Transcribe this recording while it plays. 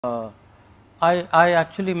I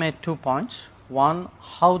actually made 2 points. One,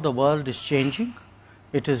 how the world is changing.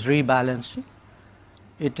 It is rebalancing.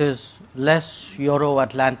 It is less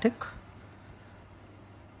Euro-Atlantic.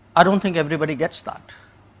 I don't think everybody gets that.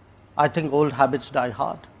 I think old habits die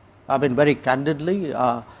hard. I mean, very candidly,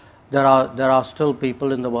 there are still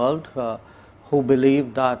people in the world who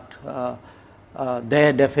believe that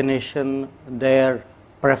their definition, their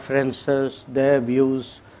preferences, their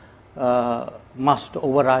views must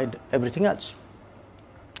override everything else.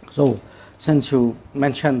 So, since you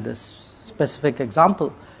mentioned this specific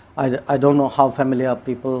example, I don't know how familiar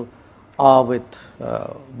people are with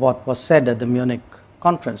what was said at the Munich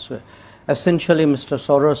conference. Essentially, Mr.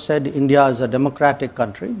 Soros said India is a democratic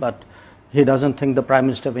country, but he doesn't think the Prime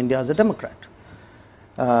Minister of India is a Democrat.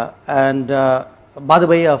 By the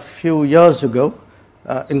way, a few years ago,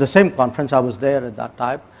 in the same conference, I was there at that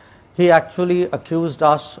time, he actually accused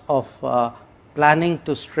us of planning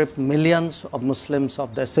to strip millions of Muslims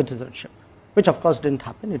of their citizenship, which of course didn't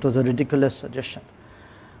happen. It was a ridiculous suggestion.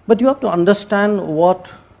 But you have to understand what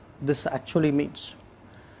this actually means.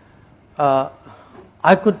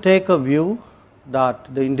 I could take a view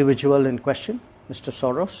that the individual in question, Mr.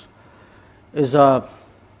 Soros, is a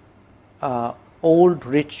old,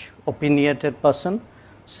 rich, opinionated person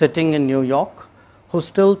sitting in New York who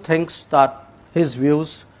still thinks that his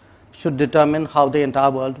views should determine how the entire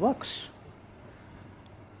world works.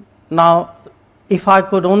 Now, if I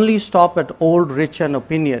could only stop at old, rich and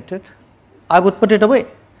opinionated, I would put it away.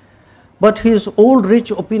 But he is old, rich,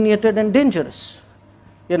 opinionated and dangerous,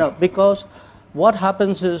 because what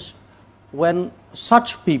happens is when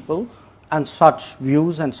such people and such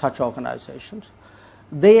views and such organizations,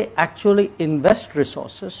 they actually invest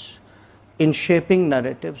resources in shaping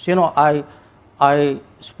narratives. I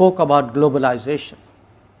spoke about globalization.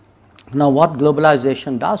 Now, what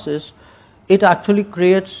globalization does is it actually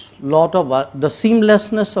creates a lot of the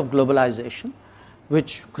seamlessness of globalization,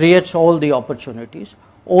 which creates all the opportunities,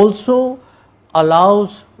 also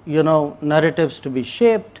allows narratives to be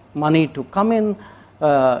shaped, money to come in,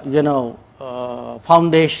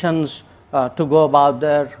 foundations to go about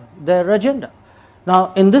their agenda.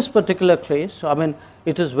 Now, in this particular case, I mean,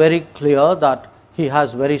 it is very clear that he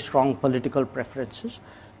has very strong political preferences.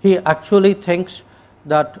 He actually thinks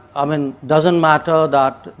that, I mean, doesn't matter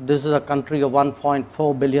that this is a country of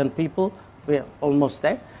 1.4 billion people, we are almost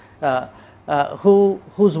there,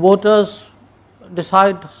 whose voters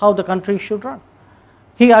decide how the country should run.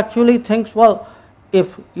 He actually thinks, well,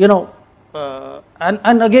 if,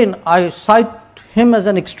 and again, I cite him as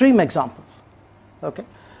an extreme example, okay,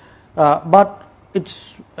 but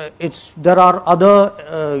there are other,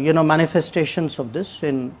 manifestations of this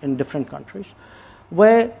in different countries,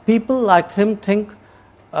 where people like him think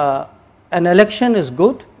an election is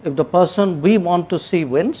good if the person we want to see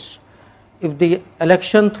wins. If the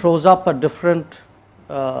election throws up a different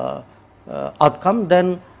outcome,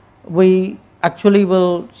 then we actually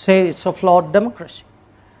will say it's a flawed democracy.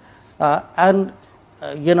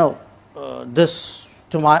 This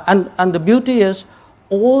to my and the beauty is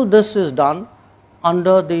all this is done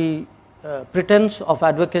under the pretense of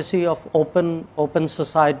advocacy of open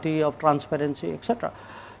society, of transparency, etc.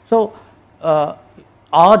 So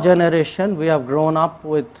our generation, we have grown up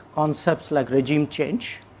with concepts like regime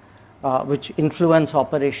change, which influence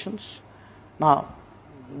operations. Now,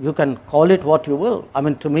 you can call it what you will. I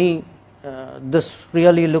mean, to me, this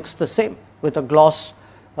really looks the same, with a gloss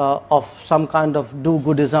of some kind of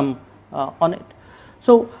do-goodism on it.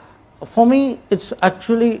 So, for me, it's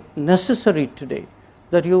actually necessary today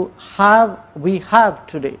that we have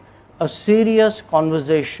today a serious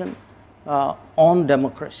conversation on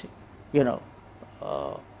democracy. When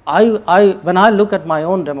I look at my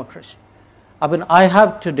own democracy, I mean, I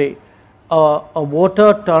have today a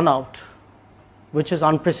voter turnout which is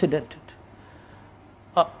unprecedented,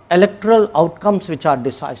 electoral outcomes which are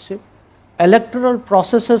decisive, electoral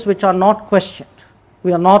processes which are not questioned.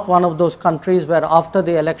 We are not one of those countries where after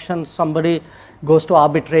the election somebody goes to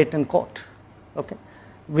arbitrate in court. Okay,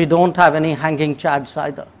 we don't have any hanging chads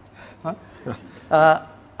either,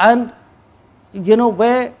 and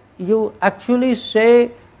where you actually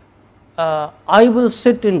say, I will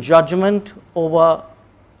sit in judgment over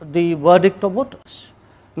the verdict of voters.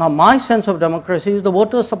 Now, my sense of democracy is the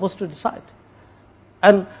voters are supposed to decide,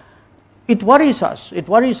 and it worries us. It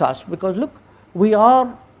worries us because, look, we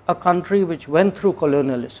are a country which went through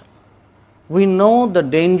colonialism. We know the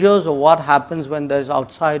dangers of what happens when there is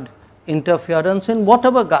outside interference in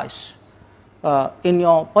whatever guise in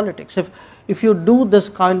your politics. If you do this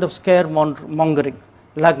kind of scaremongering,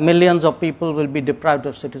 like millions of people will be deprived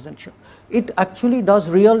of citizenship, it actually does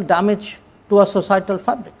real damage to a societal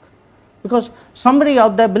fabric, because somebody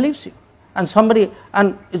out there believes you,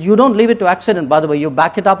 and you don't leave it to accident, by the way, you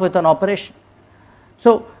back it up with an operation.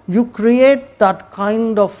 So you create that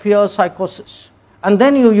kind of fear psychosis, and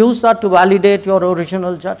then you use that to validate your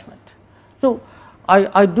original judgment. So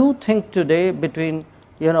I do think today, between,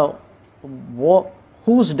 you know,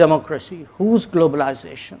 whose democracy, whose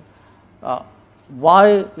globalization,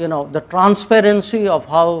 why, you know, the transparency of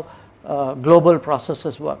how global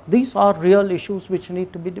processes work, these are real issues which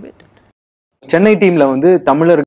need to be debated. Chennai team la வந்து தமிழர்